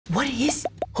What is?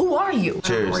 Who are you?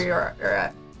 Cheers. Where you're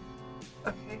at.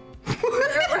 Okay.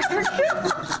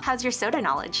 How's your soda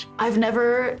knowledge? I've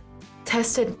never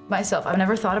tested myself. I've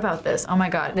never thought about this. Oh my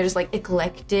God. There's like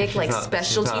eclectic, like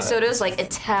specialty sodas, like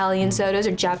Italian sodas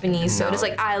or Japanese sodas.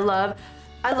 Like I love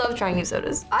trying new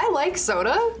sodas. I like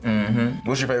soda. Mm-hmm.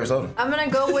 What's your favorite soda? I'm gonna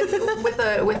go with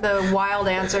a wild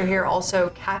answer here. Also,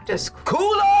 cactus.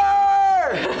 Cooler!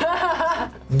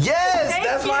 Yes,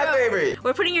 that's my favorite.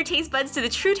 We're putting your taste buds to the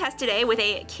true test today with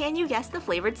a Can You Guess the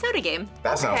Flavored Soda game.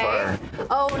 That sounds fire.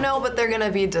 Oh no, but they're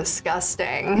gonna be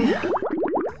disgusting.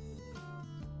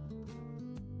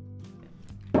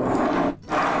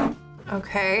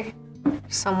 Okay,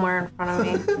 somewhere in front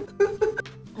of me.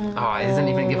 Oh, it doesn't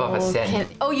even give off a scent.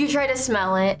 Oh, you try to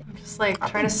smell it. Just like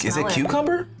try to smell it. Is it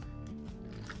cucumber?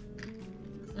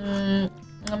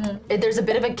 There's a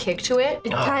bit of a kick to it.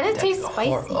 It kind of tastes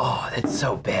spicy. Oh, that's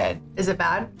so bad. Is it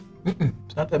bad?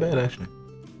 It's not that bad, actually.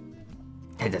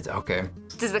 That's okay.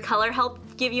 Does the color help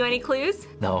give you any clues?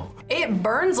 No. It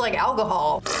burns like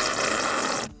alcohol.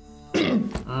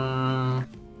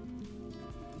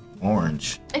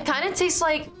 Orange. It kind of tastes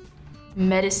like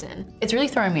medicine. It's really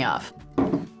throwing me off.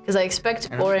 Because I expect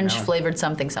orange flavored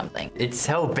something. It's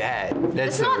so bad.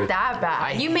 That's It's not that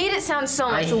bad. You made it sound so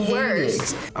much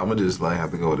worse. I'm gonna just like have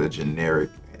to go with a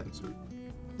generic answer.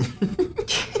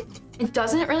 It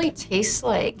doesn't really taste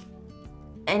like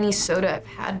any soda I've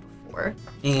had before.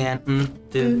 And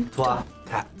deux, trois,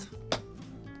 quatre.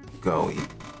 Go eat.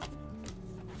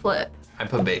 Flip. I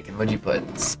put bacon. What'd you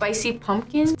put? Spicy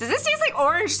pumpkin. Does this taste like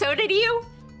orange soda to you?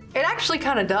 It actually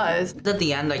kind of does. At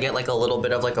the end, I get like a little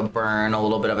bit of like a burn, a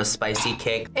little bit of a spicy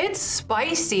kick. It's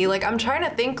spicy. Like I'm trying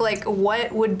to think like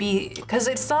what would be, because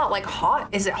it's not like hot.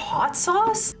 Is it hot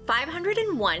sauce?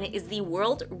 501 is the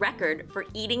world record for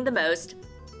eating the most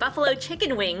buffalo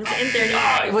chicken wings in 30 Oh,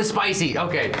 minutes. it was spicy.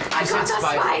 Okay. I got the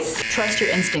spice. Trust your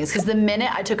instincts, because the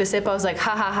minute I took a sip, I was like,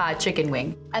 ha ha ha, chicken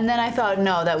wing. And then I thought,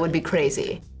 no, that would be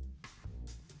crazy.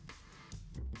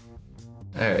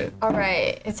 All right. All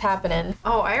right, it's happening.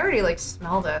 Oh, I already like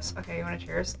smell this. Okay, you want to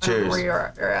cheers? I don't know Cheers. where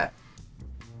you're at.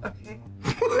 Okay.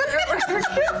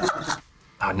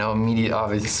 Oh, no immediate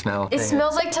obvious smell. It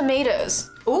smells like tomatoes.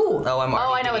 Ooh. Oh, I'm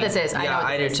already I know what this is. Yeah,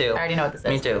 I do too. I already know what this is.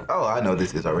 Me too. Oh, I know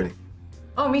this is already.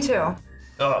 Oh, me too.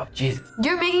 Oh, Jesus.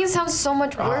 You're making it sound so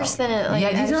much worse than it like Yeah,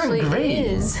 these aren't actually great.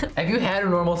 is. Have you had a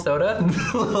normal soda?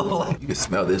 You can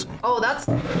smell this one. Oh, that's.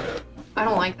 I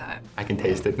don't like that. I can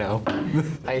taste it now.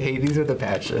 I hate these with a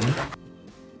passion.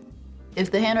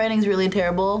 If the handwriting's really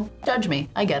terrible, judge me.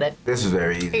 I get it. This is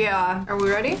very easy. Yeah. Are we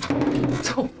ready?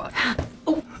 Oh fuck.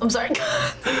 Oh, I'm sorry.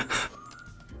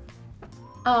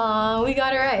 We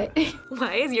got it right.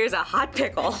 Why is yours a hot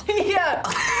pickle? Yeah.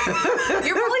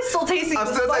 You're probably still tasting I'm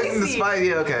the still spicy. tasting the spice.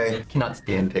 Yeah, okay. Cannot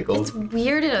stand pickles.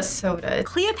 Weird in a soda.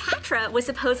 Cleopatra was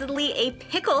supposedly a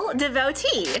pickle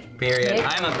devotee. Period.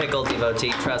 I'm a pickle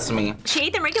devotee, trust me. She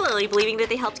ate them regularly, believing that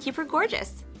they helped keep her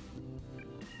gorgeous.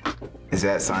 Is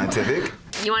that scientific?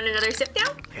 You want another sip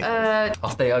now? I'll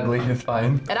stay ugly, it's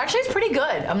fine. It actually is pretty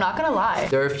good. I'm not gonna lie.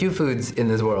 There are a few foods in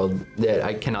this world that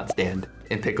I cannot stand,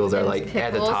 and pickles are like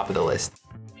at the pickles? top of the list.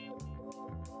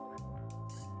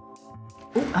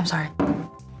 Ooh, I'm sorry.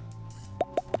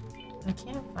 I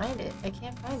can't find it. I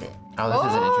can't find it. Oh,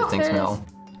 this is an interesting there it smell.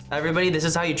 Everybody, this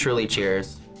is how you truly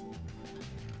cheers.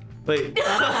 Wait.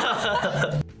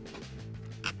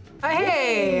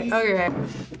 Hey. Okay.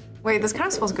 Wait, this kind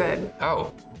of smells good.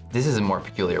 Oh, this is a more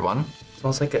peculiar one.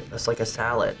 Smells like it's like a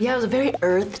salad. Yeah, it was a very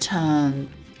earth tone.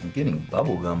 I'm getting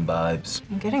bubblegum vibes.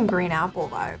 I'm getting green apple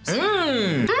vibes.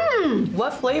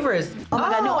 What flavor is? Oh my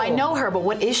God, no, I know her, but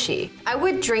what is she? I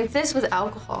would drink this with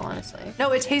alcohol, honestly.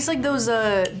 No, it tastes like those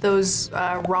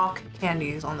rock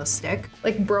candies on the stick,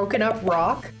 like broken up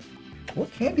rock. What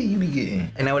candy you be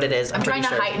getting? I know what it is. I'm trying to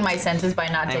heighten my senses by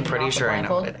not taking I'm pretty off the sure I know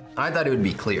blindfold. what it is. I thought it would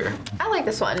be clear. I like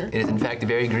this one. It is in fact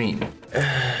very green.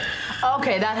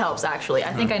 Okay, that helps actually.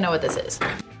 I think I know what this is.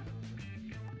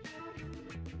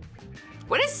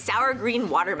 What is sour green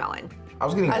watermelon? I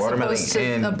was getting As watermelon opposed to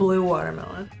and a blue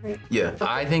watermelon. Right? yeah.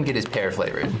 I think it is pear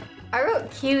flavored. I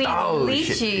wrote kiwi Oh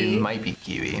shit, lychee. it might be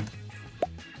kiwi.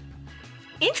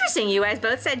 Interesting, you guys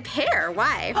both said pear.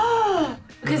 Why?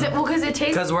 Because it tastes.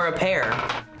 Because we're a pair.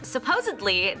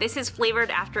 Supposedly, this is flavored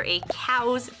after a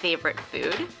cow's favorite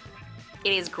food.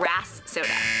 It is grass soda.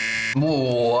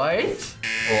 What?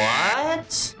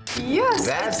 What? Yes.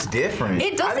 That's different.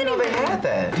 It doesn't I didn't know even- they had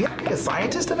that. Do you have to be a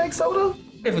scientist to make soda?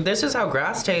 If this is how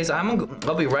grass tastes,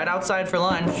 I'll be right outside for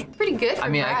lunch. pretty good for I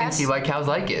mean, I can grass. see why cows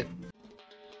like it.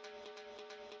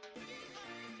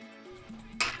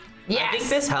 Yes. I think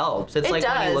this helps. It's It like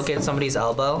when you does. look at somebody's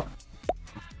elbow.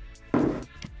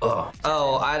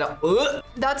 Oh, I don't.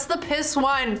 That's the piss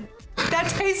one. That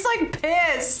tastes like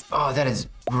piss. Oh, that is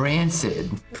rancid.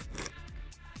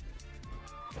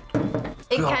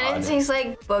 It kind of tastes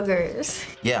like boogers.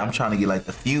 Yeah, I'm trying to get like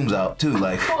the fumes out too.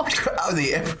 Like,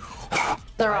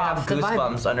 They're I have off. The vibe.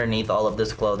 goosebumps underneath all of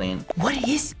this clothing. What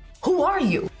is? Who are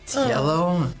you? It's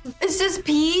yellow. It's just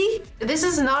pee. This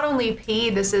is not only pee,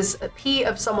 this is a pee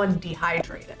of someone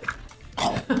dehydrated.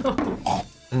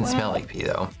 Doesn't smell like pee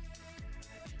though.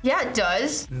 Yeah, it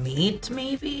does. Meat,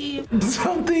 maybe?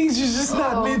 some things you're just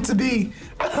not meant to be.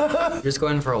 Just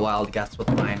going for a wild guess with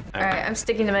mine. All right, I'm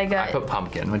sticking to my I gut. put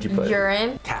pumpkin. What'd you put?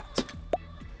 Urine. Cat.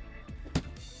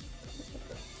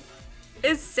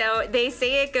 So they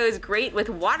say it goes great with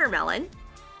watermelon.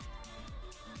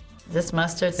 Is this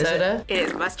mustard soda? It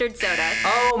is mustard soda.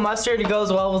 Oh, mustard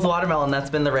goes well with watermelon.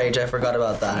 That's been the rage. I forgot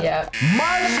about that. Yeah.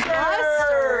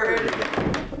 Mustard!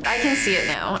 I can see it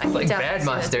now. I can Like definitely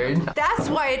bad see it. mustard. That's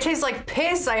why it tastes like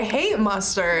piss. I hate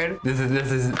mustard. This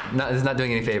is not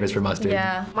doing any favors for mustard.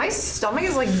 Yeah. My stomach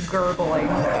is like gurgling.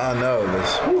 I know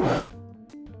this.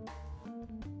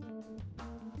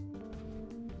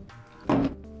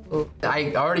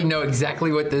 I already know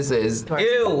exactly what this is.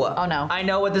 Ew. Oh no. I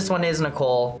know what this one is,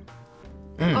 Nicole.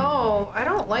 Oh, I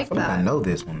don't like I that. know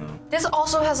this one though. This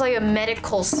also has like a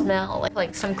medical smell,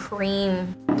 like some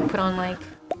cream to put on like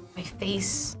my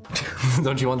face.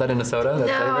 Don't you want that in a soda? That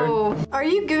flavor? No. Are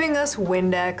you giving us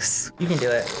Windex? You can do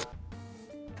it.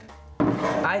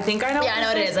 I think I know. Yeah, I know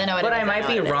what it is. I know what But it is. I might know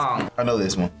be what it is. wrong. I know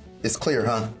this one. It's clear,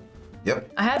 huh?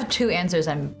 Yep. I have two answers.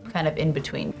 I'm kind of in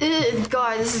between. Ugh,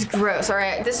 God, this is gross. All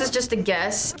right, this is just a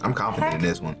guess. I'm confident in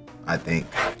this one. I think.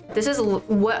 This is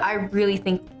what I really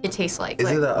think it tastes like. Is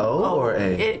Like, it an O or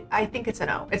A? I think it's an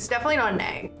O. It's definitely not an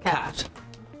A. Cat.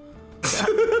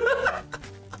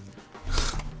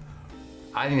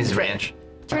 I think it's ranch.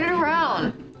 turn it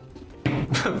around.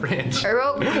 Ranch. I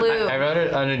wrote blue. I wrote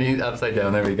it underneath, upside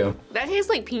down. There we go. That tastes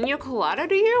like pina colada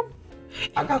to you?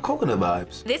 I got coconut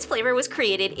vibes. This flavor was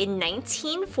created in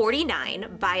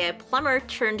 1949 by a plumber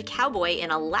turned cowboy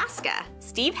in Alaska.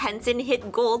 Steve Hanson hit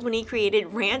gold when he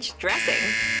created ranch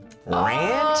dressing.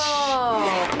 Ranch?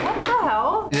 Oh, what the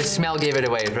hell? The smell gave it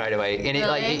away right away, and it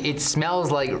like it smells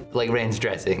like ranch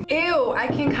dressing. Ew, I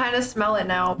can kind of smell it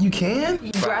now. You can?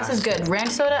 Grass is good. Ranch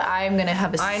soda, I'm gonna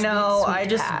have a I sweet, know. sweet I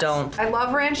just pass. don't. I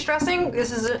love ranch dressing.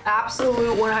 This is an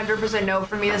absolute 100% no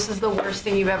for me. This is the worst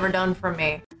thing you've ever done for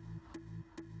me.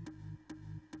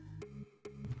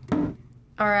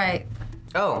 All right.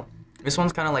 Oh, this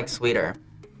one's kind of like sweeter.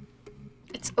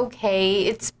 It's okay.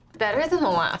 It's better than the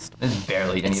last. It's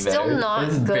barely any It's better. still not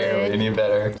It's barely good. any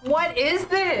better. What is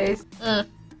this? I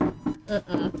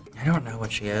don't know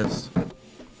what she is.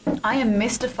 I am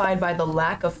mystified by the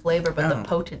lack of flavor, but Oh. the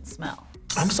potent smell.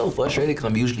 I'm so frustrated because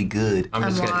I'm usually good. I'm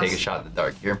just gonna take a lost. shot in the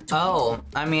dark here. Oh,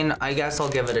 I mean, I guess I'll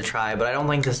give it a try, but I don't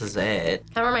think this is it.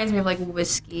 That reminds me of like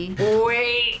whiskey.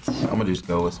 Wait. I'm gonna just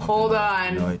go with something. Hold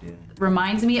on. No idea.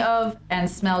 Reminds me of and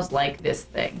smells like this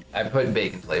thing. I put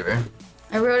bacon flavor.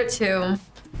 I wrote it too.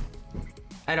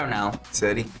 I don't know.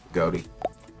 Seti, Goaty.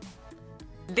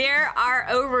 There are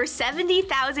over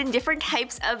 70,000 different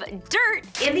types of dirt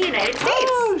in the United States.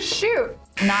 Oh, shoot.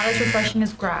 Not as refreshing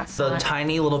as grass. The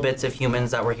tiny little bits of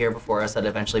humans that were here before us that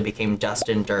eventually became dust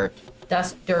and dirt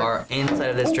Dust, dirt. are inside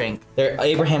of this drink.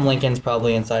 Abraham Lincoln's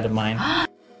probably inside of mine.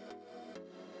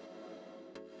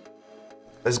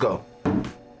 Let's go.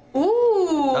 Ooh.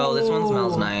 Oh, this one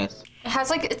smells nice. It has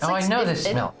like it's Oh, like I know it, this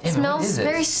it smell. Damn it, what smells is this?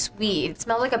 very sweet. It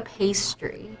smells like a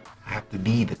pastry, I have to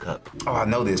be the cup. Oh, I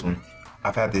know this one.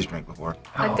 I've had this drink before.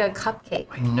 like Oh, a cupcake.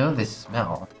 I know this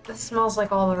smell. This smells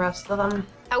like all the rest of them.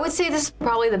 I would say this is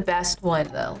probably the best one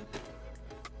though.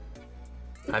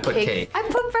 I put cake. I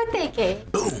put birthday cake.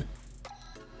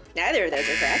 Neither of those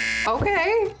are correct.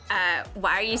 Okay.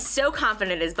 Why are you so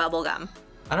confident it's bubblegum?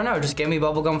 I don't know, just give me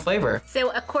bubblegum flavor.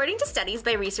 So according to studies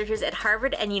by researchers at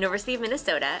Harvard and University of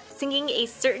Minnesota, singing a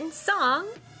certain song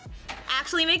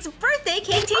actually makes birthday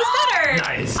cake taste better.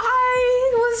 Nice.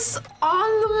 I was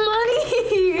on the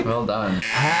money. Well done.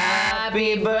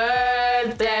 Happy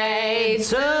birthday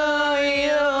to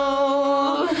you.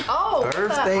 Oh,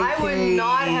 Birthday I would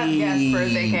not have guessed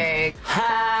birthday cake.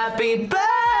 Happy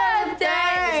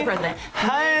birthday. birthday.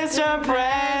 It's your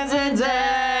president.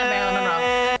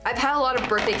 I've had a lot of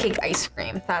birthday cake ice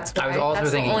cream. That's why. I was also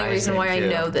That's the thinking only ice reason cream, why too. I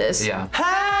know this. Yeah.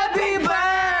 Happy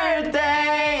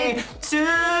birthday to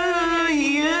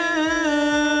you.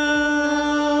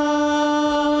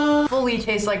 Fully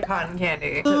tastes like cotton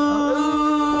candy.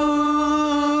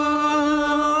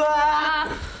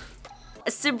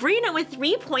 Sabrina with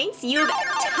 3 points. You have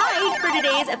tied for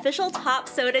today's official top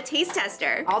soda taste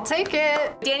tester. I'll take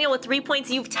it. Daniel with 3 points.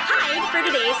 You've tied for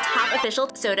today's top official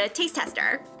soda taste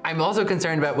tester. I'm also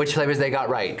concerned about which flavors they got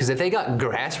right, because if they got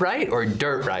grass right or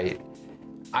dirt right,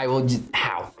 I will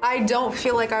how? I don't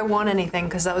feel like I won anything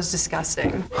because that was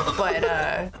disgusting. But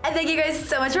And thank you guys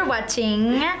so much for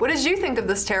watching. what did you think of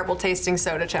this terrible tasting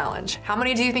soda challenge? How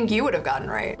many do you think you would have gotten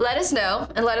right? Let us know,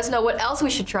 and let us know what else we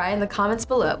should try in the comments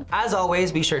below. As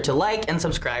always, be sure to like and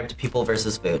subscribe to People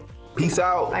vs. Food. Peace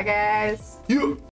out. Bye guys. Yeah.